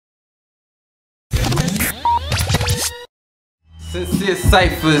Sincere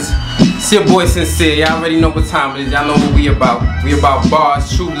Cypherz, it's your boy Sincere. Y'all already know what time it is. Y'all know what we about. We about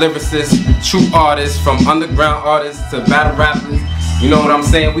bars, true lyricists, true artists, from underground artists to battle rappers. You know what I'm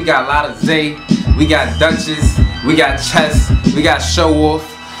saying? We got Lottazay, we got Dutchess, we got Chess, we got Showoff,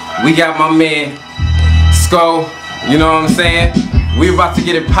 we got my man Skull. You know what I'm saying? We about to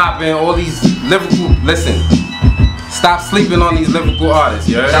get it poppin'. All these lyrical, listen. Stop sleeping on these lyrical artists,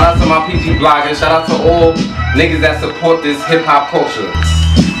 you heard? Shout out to my PG bloggers, shout out to all niggas that support this hip hop culture.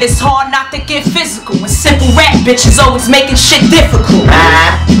 It's hard not to get physical, and simple rap bitches always making shit difficult.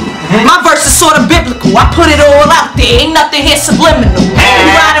 My verse is sort of biblical, I put it all out there, ain't nothing here subliminal.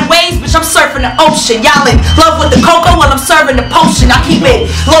 You riding waves, bitch, I'm surfing the ocean. Y'all in love with the cocoa while I'm serving the potion. I keep it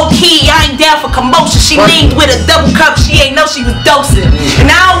low key, I ain't down for commotion. She named with a double cup, she ain't know she was dosing.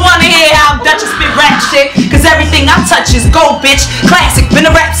 And I don't wanna hear how Dutchess spit rap shit, cause everything I touch is gold, bitch. Classic, been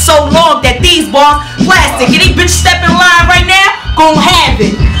a rap so long that these bars plastic. Any bitch step in line right now, gon' have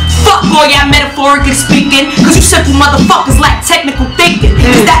it. Fuck all y'all metaphorically speaking, cause you simple motherfuckers lack technical thinking.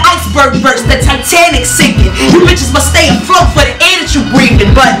 It's that iceberg burst, the Titanic sinking. You bitches must stay afloat for the air that you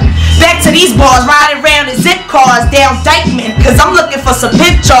breathing. But back to these bars, riding around in zip cars down Dykeman, cause I'm looking for some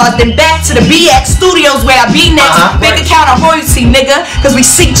pimp charge. Then back to the BX studios where I be next. Bank account of royalty, nigga, cause we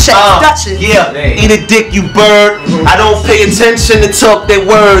see checks. Dutchess. Yeah, eat a dick, you bird. I don't pay attention to talk their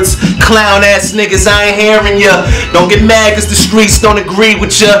words. Clown ass niggas, I ain't hearing ya. Don't get mad cause the streets don't agree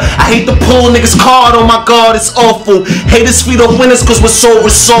with ya. I hate to pull niggas card, oh my god, it's awful. Haters feed on winners cause we're so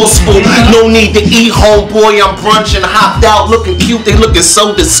resourceful. No need to eat, homeboy, I'm brunching. Hopped out looking cute, they looking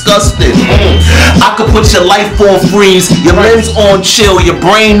so disgusted. I could put your life on freeze, your limbs on chill, your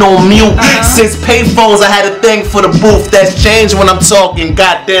brain on mute. Since payphones, I had a thing for the booth. That's changed when I'm talking,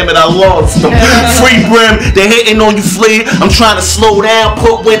 god damn it, I lost them. Free brim, they hating on you, flea. I'm trying to slow down,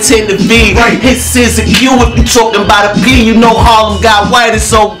 put went in the V. Hits is a Q if you talking about a P. You know Harlem got white, it's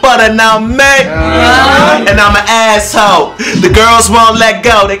so butter now, man. And I'm an asshole. The girls won't let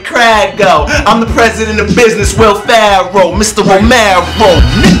go, they crack go. I'm the president of business, Will Farrow, Mr. Romero.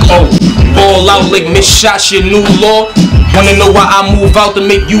 Ball out like Miss Shots, your new law. Wanna know why I move out to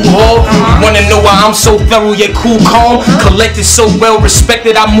make you haul? Wanna know why I'm so thorough yet cool, calm? Collected so well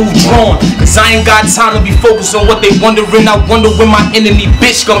respected, I move drawn. Cause I ain't got time to be focused on what they wondering. I wonder when my enemy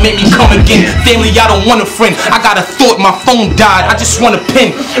bitch gonna make me come again. Family, I don't want a friend. I got a thought, my phone died. I just want a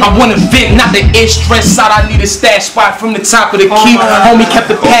pen. I want a vent, not the air stress out. I need a stash spot from the top of the key. Homie kept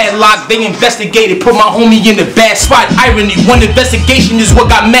the padlock, they investigated, put my homie in the bad spot. Irony, one investigation is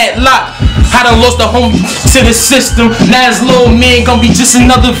what got mad locked. I done lost the homie to the system. Now his little man gonna be just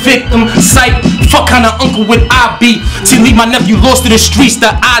another victim. Psych, fuck kind of uncle would I be to leave my nephew lost to the streets?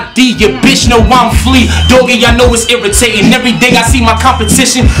 The ID, your bitch know I'm flea. Doggy, I know it's irritating. Every day I see my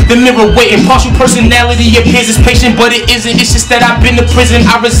competition, the mirror waiting. Partial personality appears as patient, but it isn't. It's just that I've been to prison.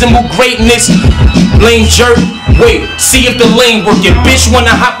 I resemble greatness. Lame jerk, wait, see if the lane work. Your bitch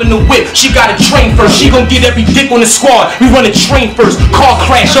wanna hop in the whip, she gotta train first. She gon' get every dick on the squad. We run a train first. Car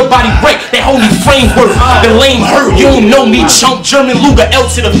crash, your body break. That holy framework, the lame hurt. You don't know me, chump. German Luger, L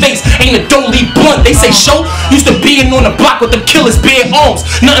to the face. Ain't a don't leave blunt. They say show used to being on the block with them killers, bare arms.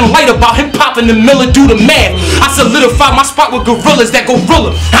 Nothing light about him popping the Miller, do the math. I solidify my spot with gorillas that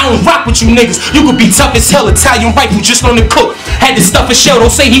gorilla. I don't rock with you niggas. You could be tough as hell, Italian rifle just on the cook. Had to stuff a shell. Don't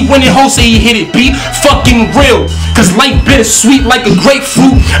say he went in home, say he hit it. Be fucking real, cause life bittersweet like a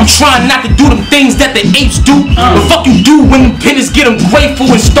grapefruit. I'm trying not to do them things that the apes do. But fuck you do when the pinners get them grateful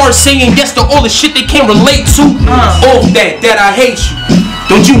and start saying yes to all the shit they can't relate to. Off that I hate you.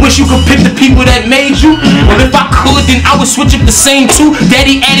 Don't you wish you could pick the people that made you? Well, if I could, then I would switch up the same too.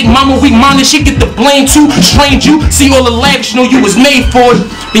 Daddy addict, mama weak minded, she get the blame too. Strained you, see all the lavish, know you was made for it.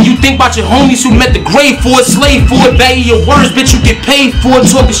 Then you think about your homies who met the grave for it, slave for it. Value your words, bitch, you get paid for it.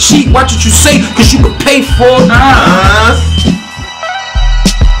 Talk is cheap, watch what you say, cause you can pay for it.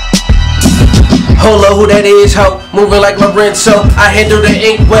 Hold up, who that is, ho? Moving like Lorenzo. I handle the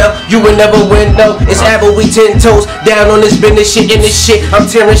ink well, you will never win, no. It's Apple, we 10 toes. Down on this business shit, in this shit. I'm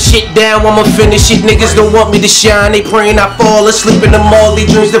tearing shit down, I'ma finish it. Niggas don't want me to shine, they praying I fall asleep in the mall. They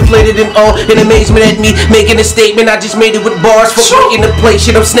dreams deflated and all, in amazement at me. Making a statement, I just made it with bars. For breaking the plate,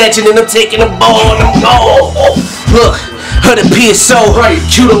 shit, I'm snatching and I'm taking the ball and I'm gone. Look. Her the PSO,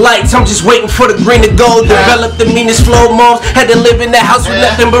 cue the lights, I'm just waiting for the green to go. Develop the meanest flow moms, had to live in that house with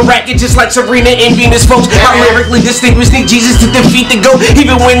nothing but racket, just like Serena and Venus folks. I lyrically distinguish, need Jesus to defeat the GOAT.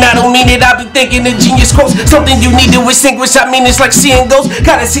 Even when I don't mean it, I be thinking of genius quotes. Something you need to extinguish, I mean it's like seeing ghosts.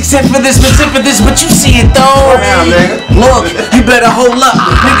 Got a 6 cent for this, but you see it though. Look, you better hold up.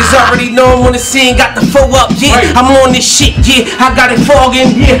 Niggas already know I'm on the scene, got the foe up, yeah. I'm on this shit, yeah. I got it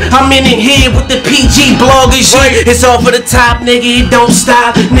fogging, yeah. I'm in it here with the PG bloggers, yeah. It's all for the top, nigga, it don't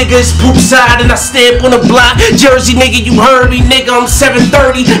stop. Nigga, it's poolside and I stamp on the block. Jersey, nigga, you heard me, nigga, I'm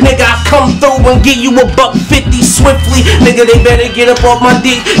 730. Nigga, I come through and give you $150 swiftly. Nigga, they better get up off my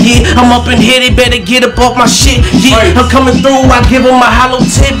dick. Yeah, I'm up in here, they better get up off my shit. Yeah, I'm coming through, I give them a hollow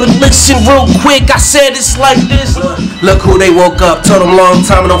tip. But listen real quick, I said it's like this. Look who they woke up, told them long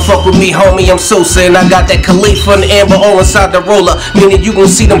time, don't fuck with me, homie, I'm Sosa. And I got that Khalifa and Amber all inside the roller. Meaning you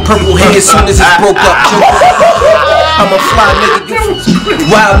gon' see them purple hairs soon as it's broke up. I'm a fly nigga,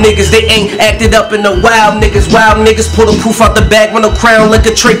 wild niggas, they ain't acted up in the wild niggas. Wild niggas pull the proof out the bag with no crown, like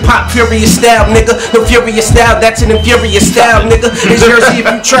a tray pop, furious style, nigga. No furious style, that's an infurious style, nigga. It's Jersey, if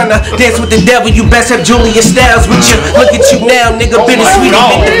you tryna dance with the devil, you best have Julia Styles with you. Look at you now, nigga, bittersweet,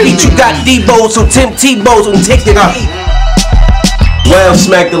 make the beat. You got Debo's, so Tim Tebow's and take the beat. Well,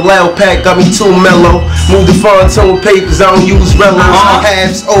 smack the loud pack, got me too mellow. Move the Fontone papers, I don't use rellos.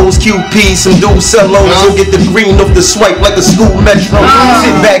 Halves, O's, QPs, some dual cellos. You'll get the green off the swipe like a school metro.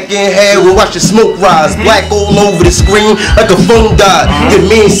 Sit back in here and watch the smoke rise. Black all over the screen like a phone died. Your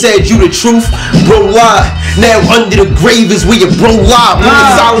man said you the truth, bro lie. Now under the grave is where your bro lie. Put the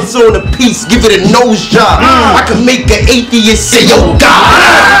silence on the piece, give it a nose job. I can make an atheist say, yo, God.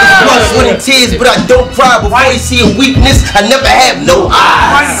 It's blood, sweat, and tears, but I don't cry. Before they see a weakness, I never have no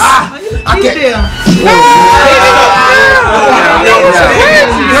eyes. I can't.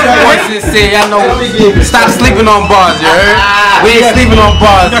 I know. Stop sleeping on bars, you heard? We ain't sleeping on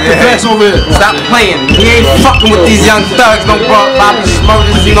bars, Stop playing. We ain't fucking with these young thugs, no Bobby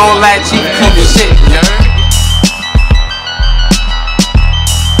Smurters, you know, all that cheap shit, you heard?